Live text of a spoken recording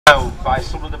by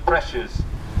some of the pressures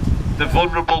the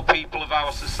vulnerable people of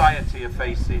our society are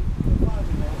facing.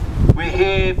 We're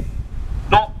here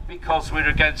not because we're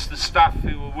against the staff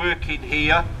who are working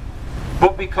here,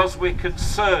 but because we're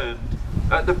concerned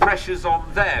at the pressures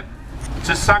on them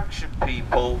to sanction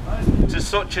people to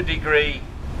such a degree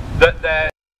that they're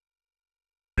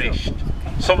perished.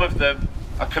 Some of them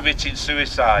are committing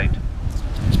suicide.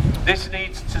 This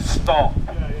needs to stop.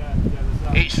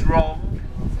 It's wrong,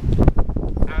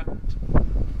 and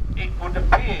it would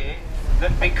appear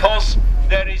that because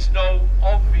there is no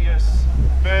obvious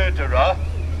murderer,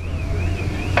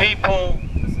 people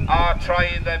are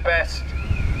trying their best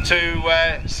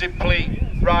to simply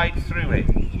ride through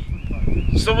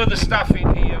it. Some of the staff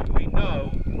in here, we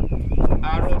know,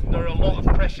 are under a lot of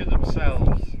pressure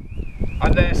themselves,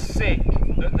 and they're sick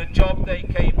that the job they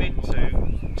came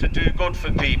into to do good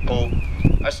for people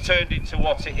has turned into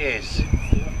what it is.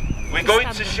 We're going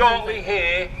to shortly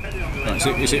hear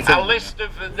a list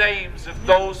of the names of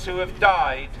those who have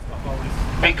died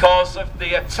because of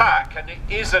the attack, and it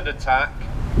is an attack,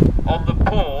 on the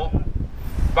poor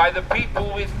by the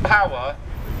people with power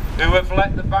who have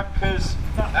let the bankers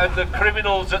and the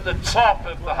criminals at the top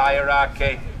of the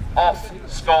hierarchy off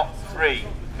scot-free.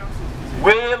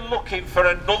 We're looking for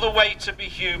another way to be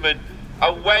human,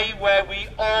 a way where we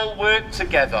all work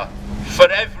together for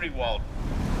everyone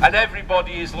and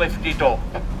everybody is lifted up.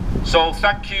 So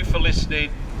thank you for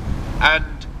listening,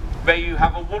 and may you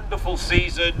have a wonderful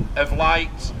season of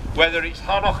light, whether it's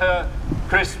Hanukkah,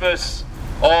 Christmas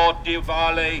or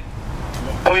Diwali.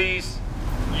 Please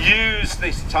use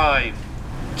this time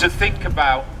to think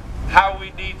about how we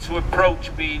need to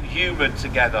approach being human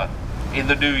together in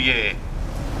the new year.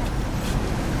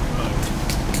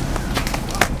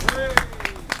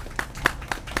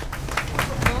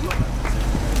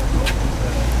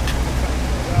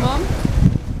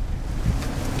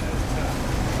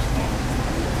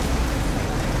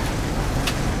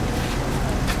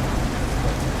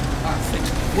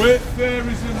 Wayfair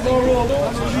is immoral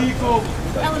and illegal.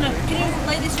 Eleanor, can you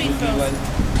lay this read for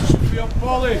us? Should be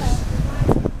abolished.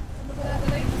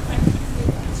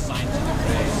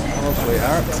 Oh,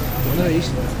 sweetheart. One of these.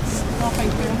 Oh,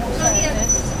 thank you.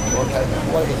 Okay.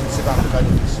 What is it about the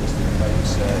benefit system?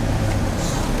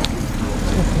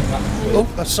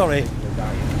 Oh, sorry.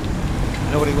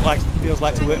 Nobody feels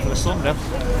like to work for the sun now.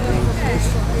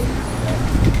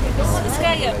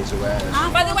 Scare you.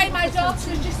 By the way, my daughter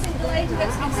was just seen the lady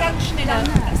that's been sanctioning her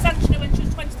when she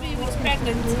was 23 weeks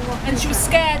pregnant, and she was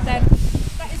scared then.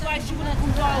 That is why she wouldn't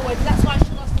come forward. That's why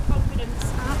she lost her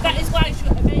confidence. That is why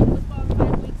her baby was born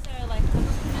 5 weeks early.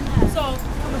 So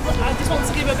I just want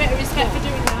to give her a bit of respect for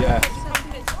doing that. Yeah.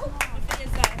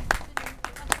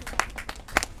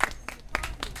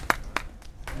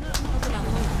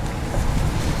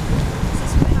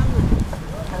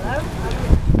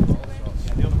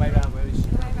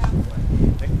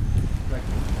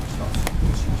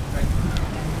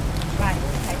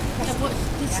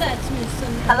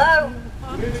 Hello.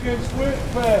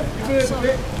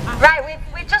 Right,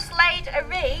 we've just laid a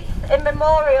wreath in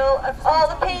memorial of all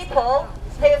the people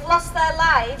who have lost their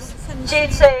lives due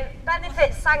to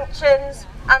benefit sanctions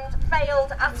and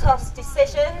failed ATOS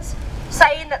decisions,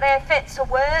 saying that they're fit to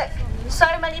work. So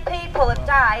many people have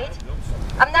died.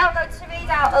 I'm now going to read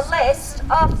out a list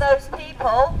of those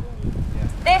people.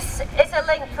 This is a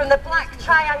link from the Black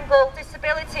Triangle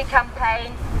Disability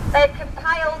Campaign. They've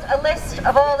compiled a list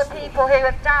of all the people who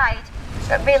have died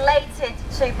related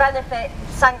to benefit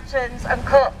sanctions and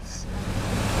cuts.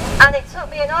 And it took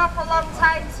me an awful long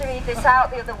time to read this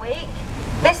out the other week.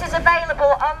 This is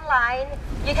available online.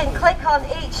 You can click on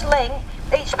each link,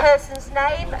 each person's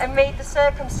name, and read the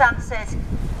circumstances.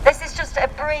 This is just a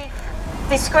brief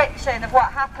description of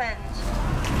what happened.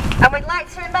 And we'd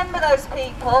like to remember those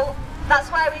people. That's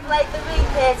why we've laid the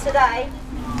wreath here today.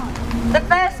 The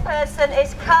first person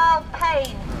is Carl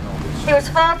Payne. He was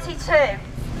 42.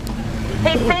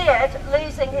 He feared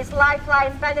losing his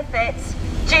lifeline benefits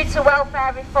due to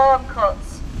welfare reform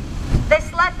cuts.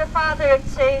 This led the father of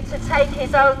two to take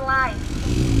his own life.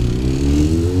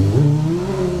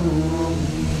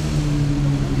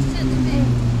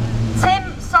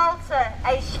 Tim Salter,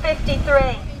 aged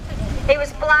 53. He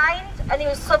was blind and he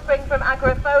was suffering from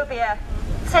agoraphobia.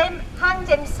 Tim hanged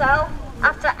himself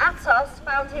after ATOS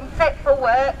found him fit for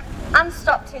work and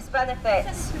stopped his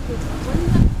benefits.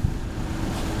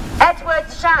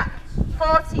 Edward Shack,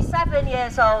 47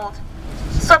 years old,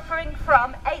 suffering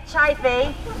from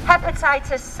HIV,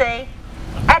 hepatitis C.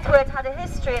 Edward had a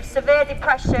history of severe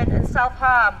depression and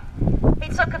self-harm. He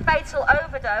took a fatal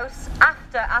overdose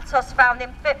after ATOS found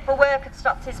him fit for work and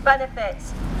stopped his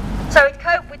benefits. So he'd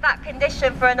coped with that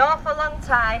condition for an awful long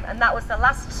time, and that was the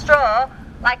last straw,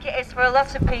 like it is for a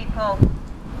lot of people.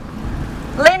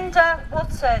 Linda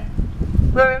Wootton,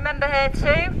 we'll remember her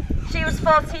too. She was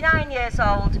 49 years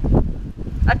old.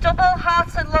 A double heart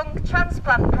and lung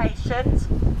transplant patient,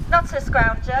 not a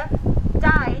scrounger,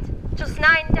 died just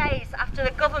 9 days after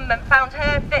the government found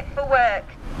her fit for work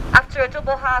after a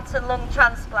double heart and lung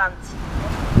transplant.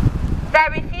 Their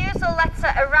refusal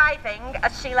letter arriving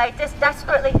as she lay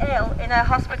desperately ill in her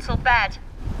hospital bed.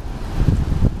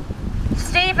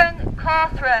 Stephen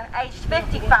Cawthra, aged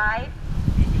 55,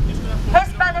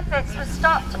 his benefits were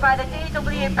stopped by the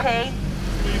DWP,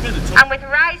 and with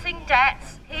rising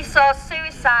debts, he saw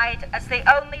suicide as the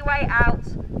only way out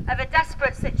of a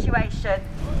desperate situation.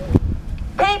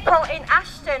 People in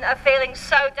Ashton are feeling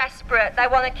so desperate they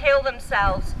want to kill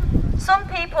themselves. Some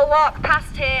people walk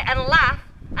past here and laugh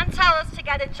and tell us to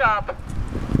get a job.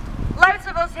 Loads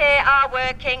of us here are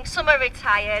working, some are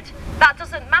retired. That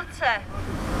doesn't matter.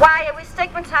 Why are we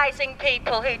stigmatising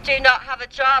people who do not have a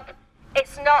job?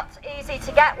 It's not easy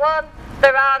to get one.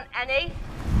 There aren't any.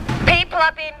 People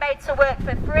are being made to work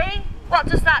for free. What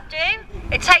does that do?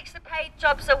 It takes the paid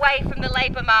jobs away from the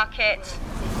labour market.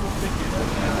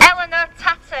 Eleanor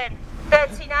Tatton,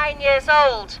 39 years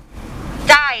old,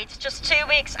 died just 2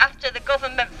 weeks after the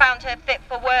government found her fit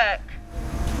for work.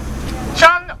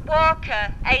 John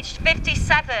Walker, aged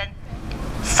 57,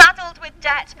 saddled with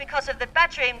debt because of the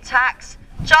bedroom tax,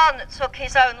 John took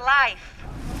his own life.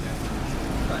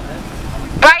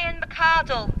 Brian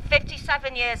McCardle,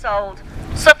 57 years old,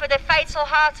 suffered a fatal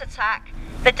heart attack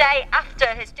the day after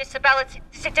his disability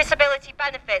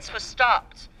benefits were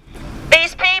stopped.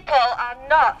 These people are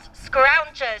not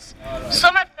scroungers.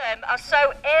 Some of them are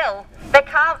so ill they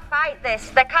can't fight this.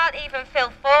 They can't even fill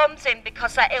forms in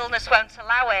because their illness won't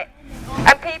allow it.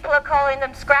 And people are calling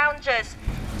them scroungers.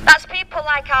 That's people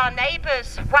like our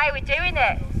neighbours. Why are we doing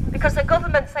it? Because the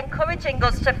government's encouraging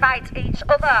us to fight each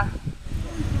other.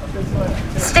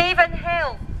 Stephen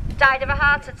Hill died of a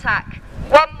heart attack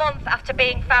 1 month after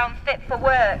being found fit for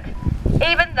work,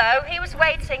 even though he was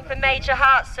waiting for major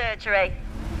heart surgery.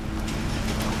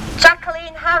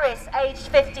 Jacqueline Harris, aged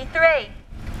 53,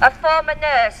 a former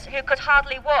nurse who could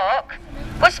hardly walk,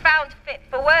 was found fit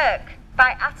for work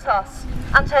by Atos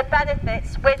and her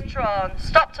benefits withdrawn,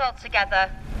 stopped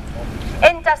altogether.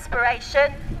 In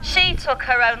desperation, she took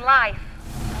her own life.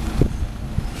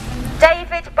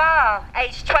 David Barr,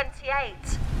 aged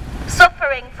 28,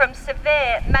 suffering from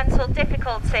severe mental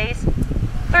difficulties,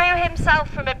 threw himself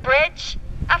from a bridge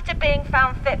after being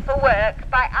found fit for work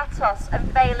by Atos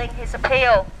and failing his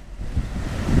appeal.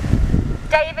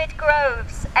 David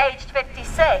Groves, aged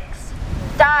 56,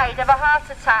 died of a heart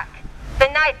attack the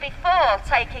night before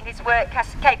taking his work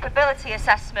capability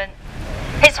assessment.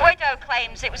 His widow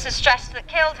claims it was the stress that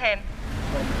killed him.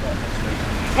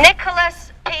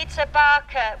 Nicholas Peter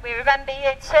Barker, we remember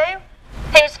you too?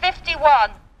 He was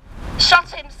 51,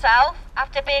 shot himself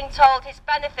after being told his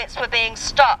benefits were being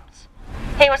stopped.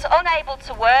 He was unable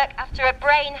to work after a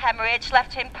brain hemorrhage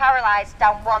left him paralysed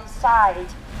down one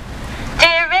side. Do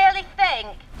you really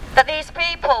think that these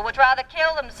people would rather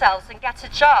kill themselves than get a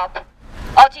job?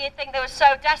 Or do you think they were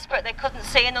so desperate they couldn't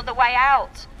see another way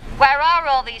out? Where are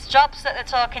all these jobs that they're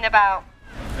talking about?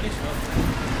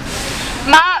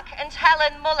 Mark and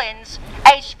Helen Mullins,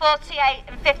 aged 48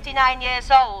 and 59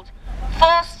 years old,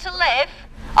 forced to live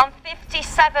on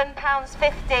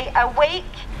 £57.50 a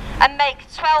week and make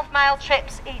 12-mile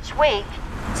trips each week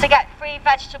to get free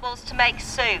vegetables to make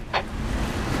soup.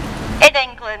 In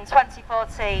England,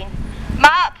 2014.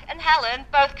 Mark and Helen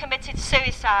both committed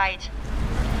suicide.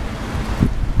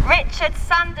 Richard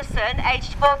Sanderson,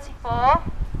 aged 44,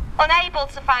 unable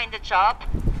to find a job,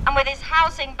 and with his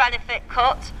housing benefit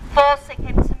cut, forcing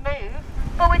him to move,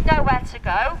 but with nowhere to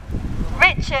go,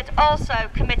 Richard also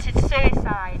committed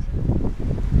suicide.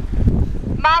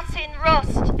 Martin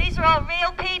Rust, these are all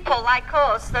real people like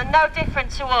us, they're no different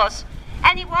to us.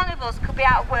 Any one of us could be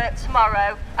out of work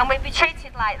tomorrow and we'd be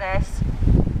treated like this.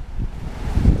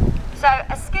 So,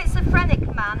 a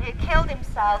schizophrenic man who killed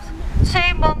himself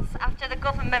 2 months after the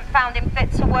government found him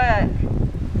fit to work.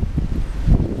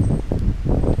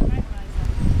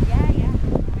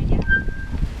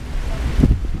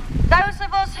 Those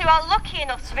of us who are lucky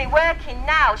enough to be working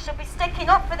now should be sticking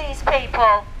up for these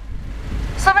people.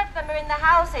 Some of them are in the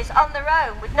houses on their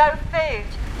own with no food,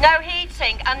 no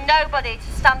heating and nobody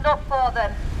to stand up for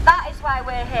them. That is why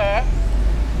we're here.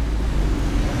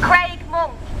 Craig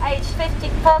Monk, aged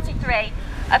 43,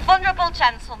 a vulnerable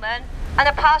gentleman and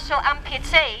a partial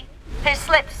amputee who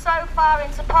slipped so far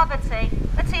into poverty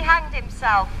that he hanged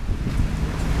himself.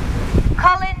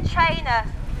 Colin Traynor,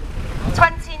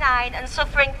 29 and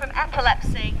suffering from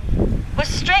epilepsy, was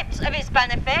stripped of his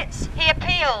benefits. He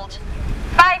appealed.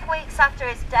 5 weeks after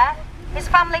his death, his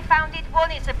family found he'd won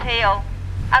his appeal,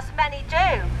 as many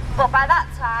do, but by that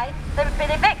time they had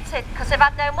been evicted because they've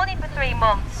had no money for 3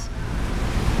 months.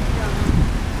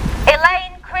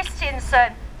 Elaine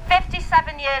Christensen,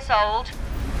 57 years old,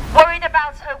 worried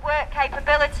about her work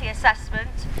capability assessment,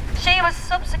 she was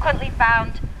subsequently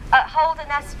found at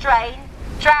Holderness Drain,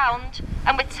 drowned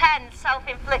and with 10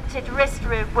 self-inflicted wrist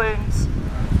wounds.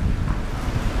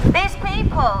 These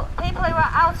people who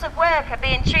are out of work are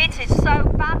being treated so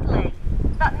badly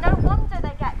that no wonder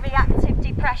they get reactive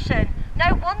depression,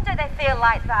 no wonder they feel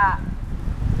like that.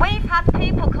 We've had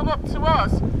people come up to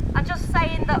us and just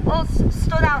saying that us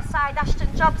stood outside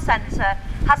Ashton Job Centre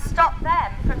has stopped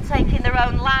them from taking their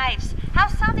own lives. How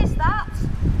sad is that?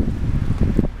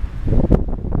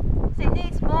 So it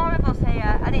needs more of us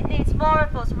here, and it needs more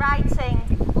of us writing,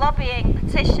 lobbying,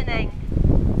 petitioning.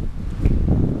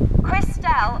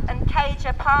 Christelle and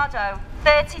Kaja Pardo,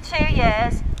 32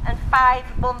 years and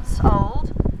 5 months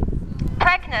old.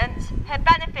 Pregnant, her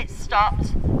benefits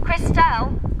stopped.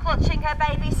 Christelle, clutching her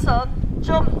baby son,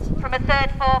 jumped from a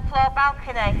 3rd floor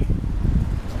balcony.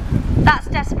 That's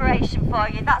desperation for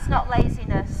you, that's not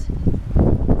laziness.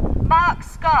 Mark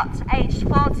Scott, aged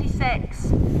 46.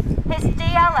 His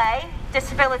DLA,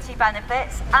 disability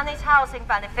benefits, and his housing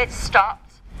benefits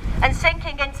stopped, and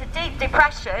sinking into deep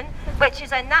depression, which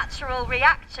is a natural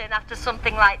reaction after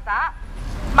something like that,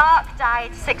 Mark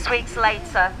died 6 weeks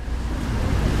later.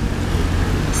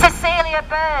 Cecilia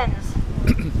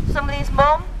Burns, somebody's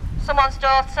mum, someone's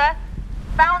daughter,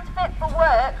 found fit for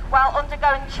work while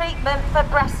undergoing treatment for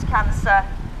breast cancer.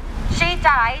 She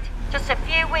died just a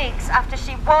few weeks after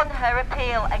she won her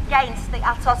appeal against the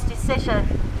Atos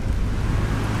decision.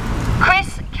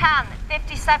 Chris Can,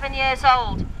 57 years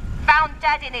old, found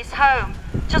dead in his home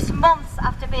just months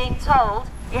after being told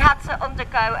he had to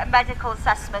undergo a medical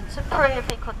assessment to prove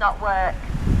he could not work.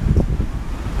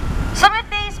 Some of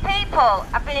these people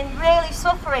have been really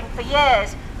suffering for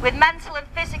years with mental and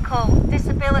physical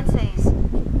disabilities.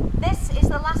 This is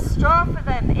the last straw for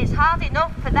them. It's hard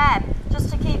enough for them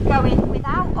just to keep going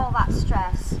without all that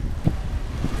stress.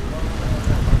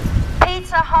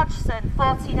 Peter Hodgson,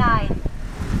 49,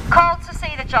 called to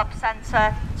see the job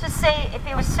centre to see if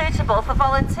he was suitable for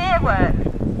volunteer work.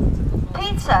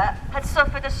 Peter had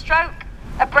suffered a stroke,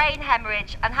 a brain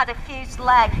hemorrhage and had a fused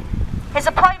leg. His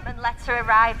appointment letter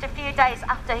arrived a few days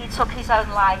after he took his own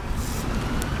life.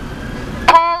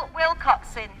 Paul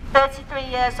Wilcoxon, 33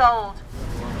 years old,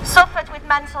 suffered with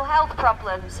mental health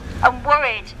problems and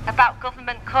worried about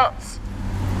government cuts.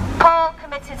 Paul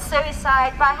committed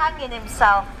suicide by hanging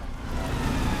himself.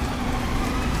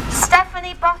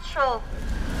 Stephanie Bottrell,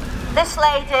 this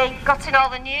lady got in all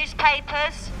the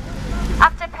newspapers.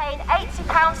 After paying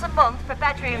 £80 a month for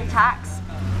bedroom tax,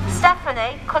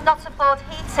 Stephanie could not afford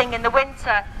heating in the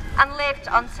winter and lived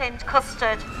on tinned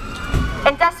custard.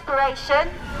 In desperation,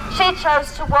 she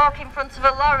chose to walk in front of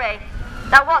a lorry.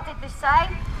 Now what did they say?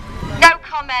 No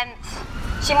comment.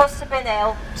 She must have been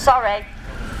ill. Sorry.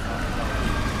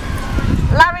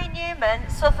 Larry Newman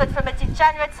suffered from a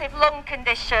degenerative lung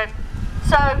condition,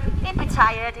 so he'd be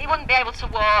tired, he wouldn't be able to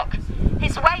walk.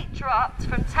 His weight dropped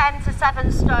from 10 to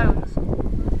 7 stones.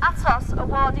 Atos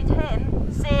awarded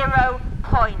him 0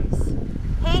 points.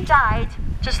 He died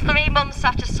just 3 months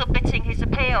after submitting his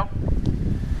appeal.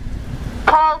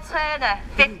 Paul Turner,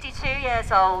 52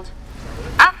 years old.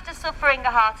 After suffering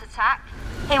a heart attack,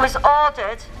 he was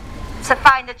ordered to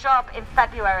find a job in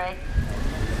February.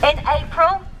 In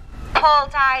April, Paul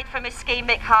died from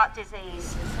ischemic heart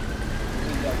disease.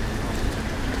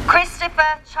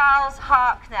 Christopher Charles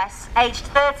Harkness, aged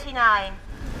 39.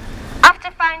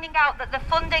 After finding out that the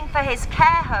funding for his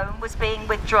care home was being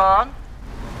withdrawn,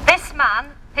 this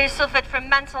man, who suffered from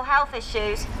mental health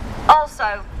issues,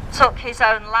 also took his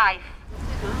own life.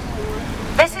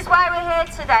 This is why we're here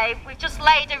today. We've just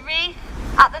laid a wreath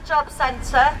at the job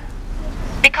centre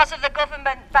because of the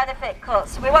government benefit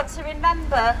cuts. We want to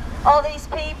remember all these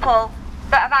people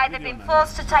that have either been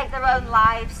forced to take their own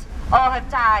lives or have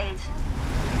died.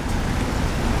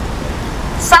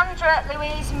 Sandra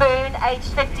Louise Moon,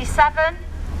 aged 57,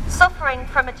 suffering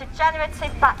from a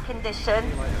degenerative back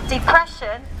condition,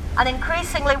 depression, and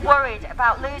increasingly worried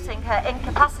about losing her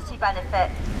incapacity benefit.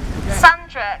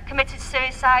 Sandra committed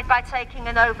suicide by taking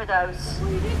an overdose.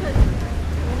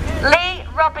 Lee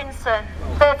Robinson,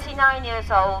 39 years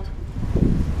old,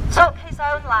 took his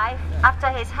own life after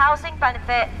his housing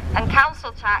benefit and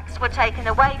council tax were taken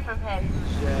away from him.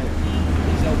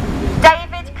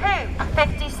 David Coop,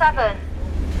 57,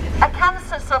 a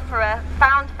cancer sufferer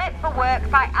found fit for work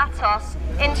by Atos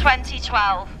in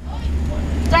 2012.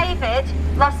 David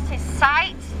lost his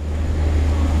sight,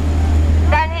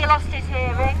 then he lost his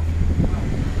hearing,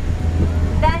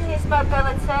 then his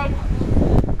mobility,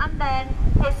 and then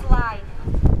his life.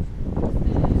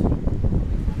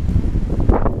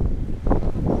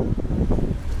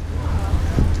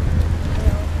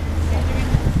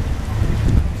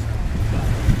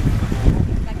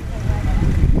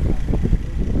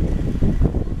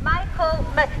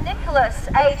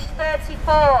 Aged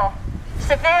 34,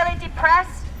 severely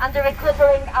depressed and a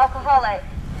recovering alcoholic.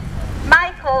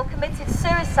 Michael committed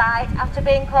suicide after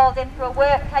being called in for a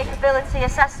work capability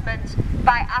assessment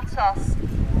by Atos.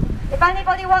 If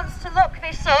anybody wants to look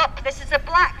this up, this is a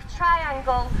black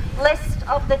triangle list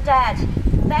of the dead.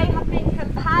 They have been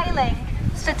compiling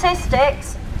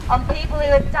statistics on people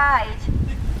who have died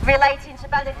relating to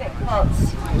benefit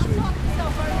cuts.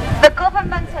 The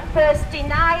government at first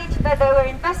denied that they were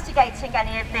investigating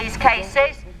any of these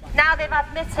cases. Now they've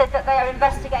admitted that they are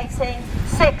investigating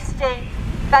 60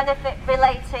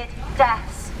 benefit-related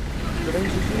deaths.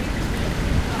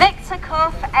 Victor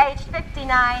Cuff, aged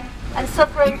 59 and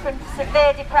suffering from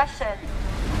severe depression.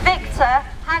 Victor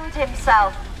hanged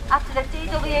himself after the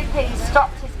DWP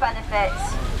stopped his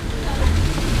benefits.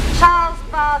 Charles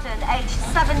Barden, aged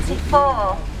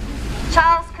 74.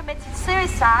 Charles committed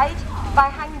suicide by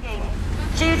hanging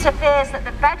due to fears that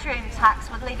the bedroom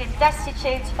tax would leave him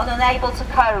destitute and unable to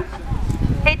cope.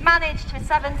 He'd managed for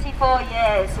 74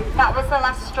 years. That was the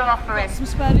last straw for him.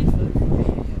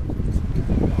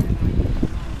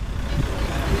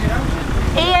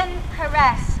 Ian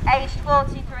Caress, aged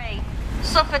 43,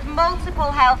 suffered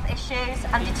multiple health issues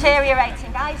and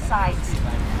deteriorating eyesight.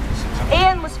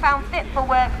 Ian was found fit for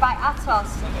work by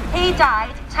Atos. He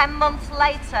died 10 months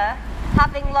later,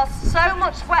 having lost so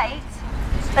much weight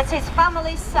that his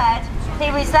family said he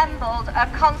resembled a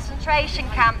concentration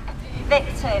camp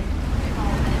victim.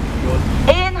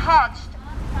 Ian Hodge,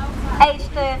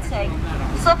 aged 30,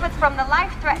 suffered from the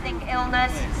life-threatening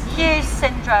illness Hughes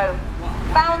syndrome.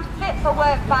 Found fit for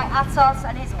work by Atos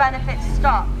and his benefits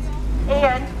stopped.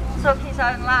 Ian took his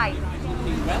own life.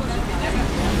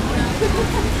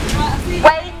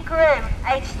 Wayne Groom,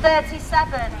 aged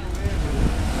 37,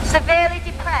 severely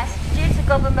depressed due to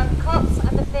government cuts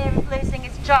and the fear of losing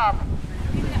his job.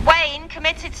 Wayne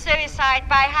committed suicide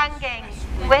by hanging.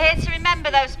 We're here to remember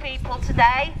those people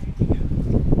today.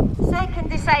 Sick and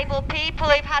disabled people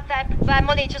who've had their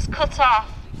money just cut off.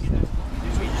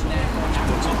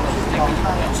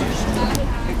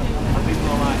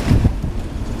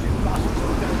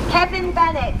 Kevin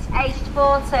Bennett, aged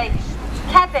 40.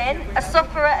 Kevin, a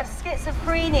sufferer of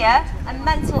schizophrenia and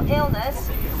mental illness,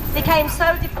 became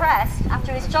so depressed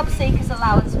after his job seekers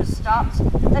allowance was stopped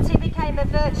that he became a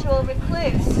virtual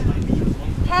recluse.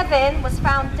 Kevin was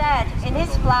found dead in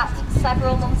his flat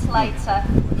several months later.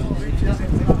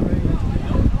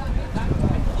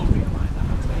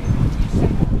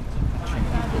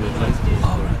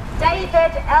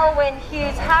 David Elwyn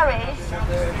Hughes Harris,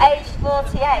 aged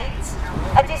 48,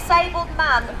 a disabled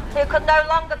man who could no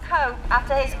longer cope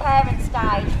after his parents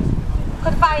died,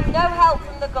 could find no help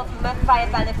from the government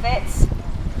via benefits.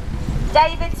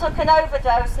 David took an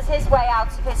overdose as his way out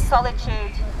of his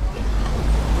solitude.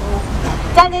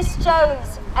 Dennis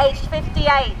Jones, aged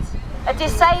 58, a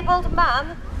disabled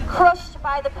man crushed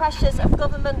by the pressures of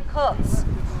government cuts,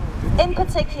 in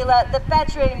particular the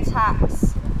bedroom tax.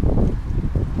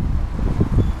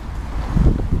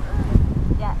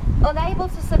 Unable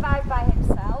to survive by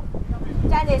himself,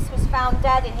 Dennis was found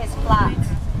dead in his flat.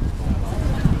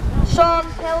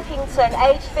 Sean Pilkington,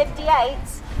 aged 58,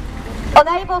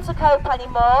 unable to cope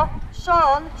anymore,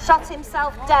 Sean shot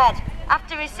himself dead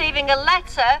after receiving a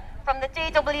letter from the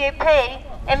DWP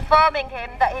informing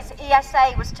him that his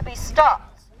ESA was to be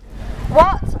stopped.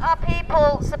 What are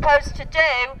people supposed to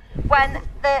do when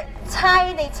the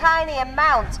tiny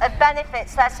amount of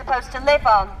benefits they're supposed to live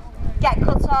on get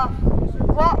cut off?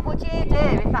 What would you do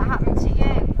if that happened to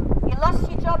you? You lost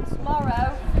your job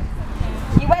tomorrow,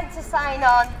 you went to sign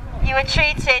on, you were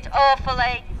treated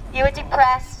awfully, you were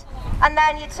depressed, and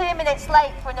then you're 2 minutes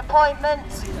late for an appointment,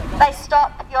 they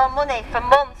stop your money for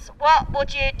months. What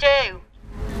would you do?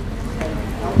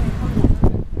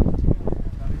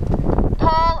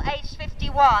 Paul, aged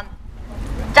 51,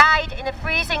 died in a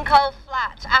freezing cold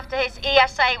flat after his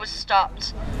ESA was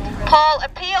stopped. Paul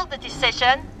appealed the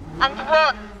decision and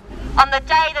won on the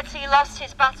day that he lost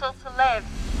his battle to live.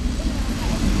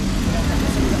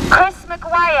 Chris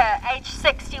McGuire, aged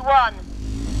 61,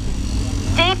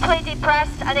 deeply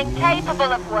depressed and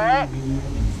incapable of work.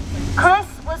 Chris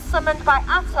was summoned by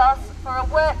Atos for a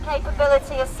work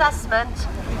capability assessment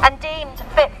and deemed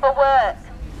fit for work.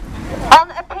 On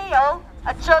appeal,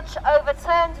 a judge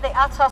overturned the Atos